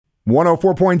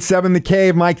104.7 The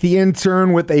Cave, Mike the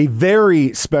Intern with a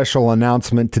very special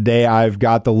announcement today. I've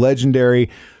got the legendary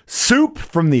Supe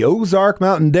from the Ozark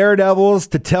Mountain Daredevils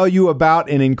to tell you about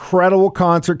an incredible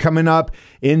concert coming up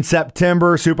in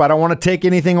September. Supe, I don't want to take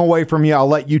anything away from you. I'll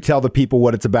let you tell the people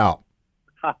what it's about.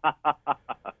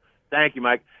 Thank you,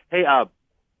 Mike. Hey,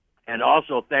 and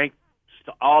also thanks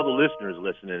to all the listeners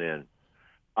listening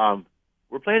in.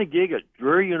 We're playing a gig at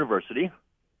Drury University.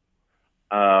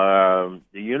 The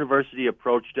university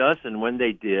approached us, and when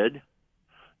they did,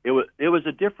 it was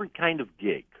a different kind of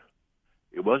gig.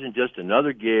 It wasn't just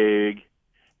another gig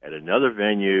at another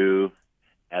venue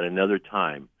at another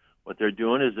time. What they're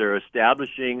doing is they're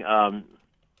establishing a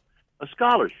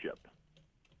scholarship,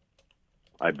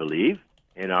 I believe,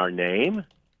 in our name.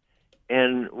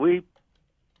 And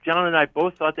John and I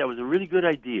both thought that was a really good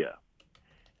idea.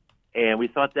 And we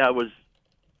thought that was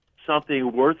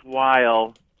something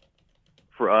worthwhile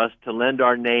for us to lend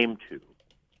our name to.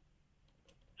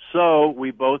 So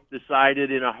we both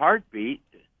decided in a heartbeat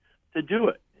to do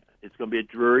it. It's going to be at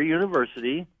Drury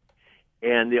University,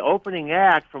 and the opening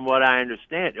acts, from what I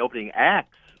understand, are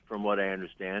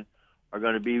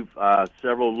going to be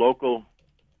several local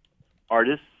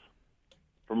artists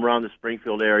from around the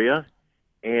Springfield area,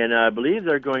 and I believe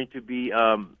they're going to be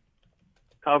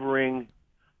covering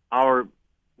our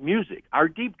music, our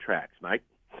deep tracks, Mike.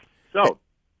 So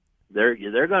they're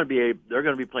going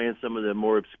to be playing some of the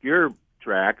more obscure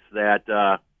tracks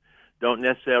that don't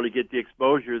necessarily get the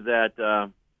exposure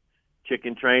that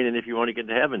Chicken Train and If You Want to Get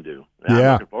to Heaven do. I'm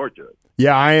looking forward to it.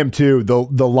 Yeah, I am too. The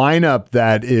lineup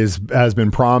that has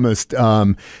been promised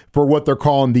for what they're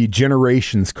calling the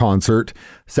Generations concert,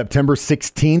 September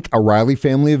 16th, O'Reilly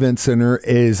Family Event Center,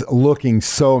 is looking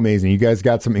so amazing. You guys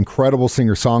got some incredible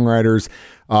singer-songwriters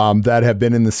that have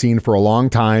been in the scene for a long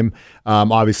time.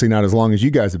 Obviously not as long as you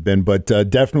guys have been, but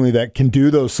definitely that can do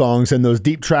those songs and those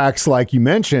deep tracks, like you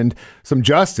mentioned, some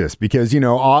justice. Because,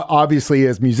 obviously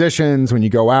as musicians, when you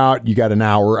go out, you got an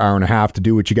hour and a half to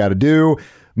do what you got to do.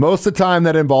 Most of the time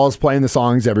that involves playing the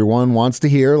songs everyone wants to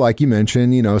hear, like you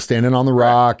mentioned, Standing on the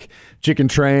Rock, Chicken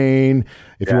Train,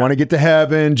 If You Want to Get to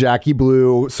Heaven, Jackie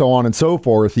Blue, so on and so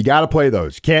forth. You got to play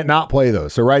those. You can't not play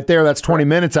those. So right there, that's 20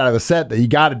 minutes out of the set that you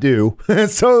got to do.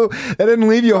 So that didn't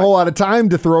leave you a whole lot of time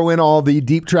to throw in all the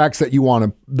deep tracks that you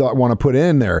want to put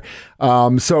in there.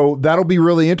 So that'll be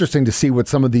really interesting to see what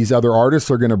some of these other artists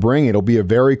are going to bring. It'll be a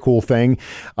very cool thing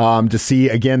to see.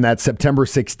 Again, that September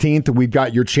 16th, we've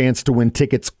got your chance to win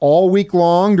tickets all week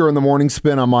long during the morning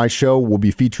spin on my show. We'll be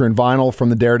featuring vinyl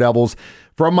from the Daredevils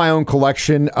from my own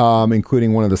collection,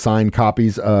 including one of the signed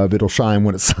copies of It'll Shine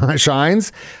When It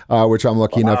Shines, which I'm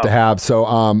lucky enough to have. So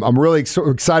I'm really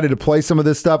excited to play some of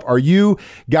this stuff. Are you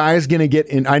guys going to get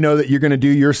in? I know that you're going to do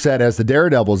your set as the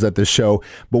Daredevils at this show,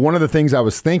 but one of the things I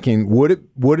was thinking,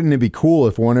 wouldn't it be cool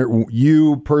if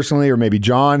you personally, or maybe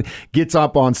John, gets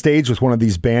up on stage with one of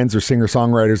these bands or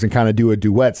singer-songwriters and kind of do a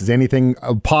duet? Is anything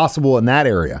possible in that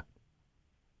area?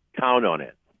 Count on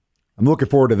it. I'm looking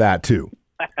forward to that too.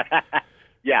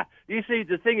 Yeah, you see,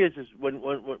 the thing is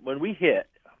when we hit,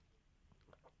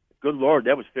 good Lord,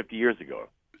 that was 50 years ago.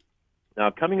 Now,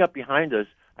 coming up behind us,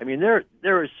 I mean, there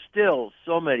are still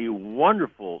so many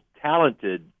wonderful,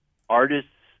 talented artists,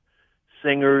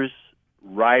 singers,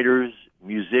 writers,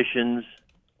 musicians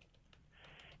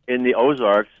in the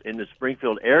Ozarks, in the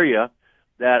Springfield area,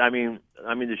 that I mean,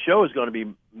 the show is going to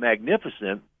be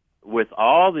magnificent with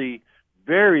all the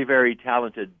very, very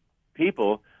talented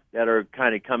people that are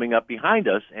kind of coming up behind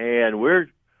us, and we're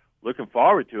looking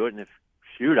forward to it. And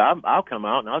I'll come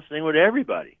out and I'll sing with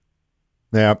everybody.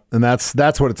 Yeah, and that's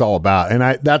what it's all about.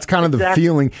 And that's kind of the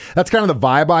feeling, that's kind of the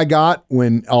vibe I got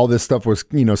when all this stuff was,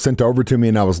 sent over to me,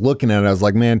 and I was looking at it. I was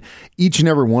like, man, each and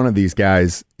every one of these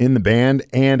guys in the band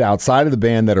and outside of the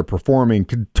band that are performing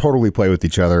could totally play with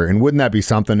each other. And wouldn't that be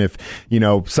something if,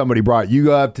 somebody brought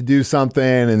you up to do something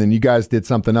and then you guys did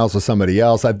something else with somebody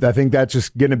else? I think that's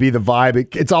just going to be the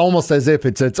vibe. It's almost as if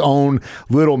it's its own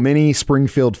little mini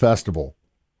Springfield festival.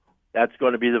 That's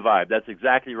going to be the vibe. That's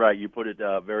exactly right. You put it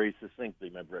very succinctly,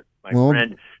 my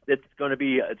friend. It's going to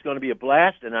be a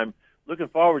blast, and I'm looking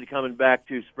forward to coming back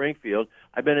to Springfield.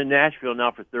 I've been in Nashville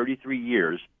now for 33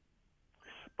 years,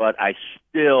 but I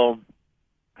still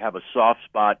have a soft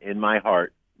spot in my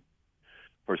heart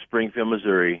for Springfield,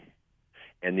 Missouri,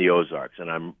 and the Ozarks,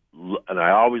 and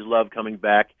I always love coming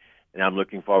back, and I'm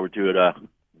looking forward to it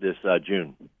this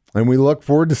June. And we look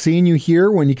forward to seeing you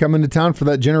here when you come into town for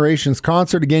that Generations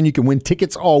concert. Again, you can win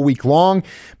tickets all week long.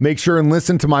 Make sure and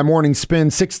listen to my morning spin,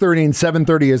 6:30 and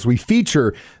 7:30, as we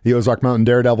feature the Ozark Mountain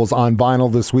Daredevils on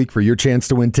vinyl this week for your chance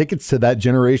to win tickets to that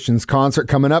Generations concert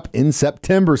coming up in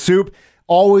September. Supe,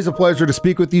 always a pleasure to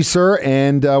speak with you, sir,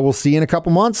 and we'll see you in a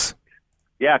couple months.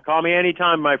 Yeah, call me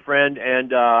anytime, my friend,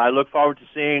 and I look forward to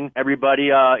seeing everybody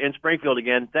in Springfield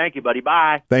again. Thank you, buddy.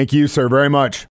 Bye. Thank you, sir, very much.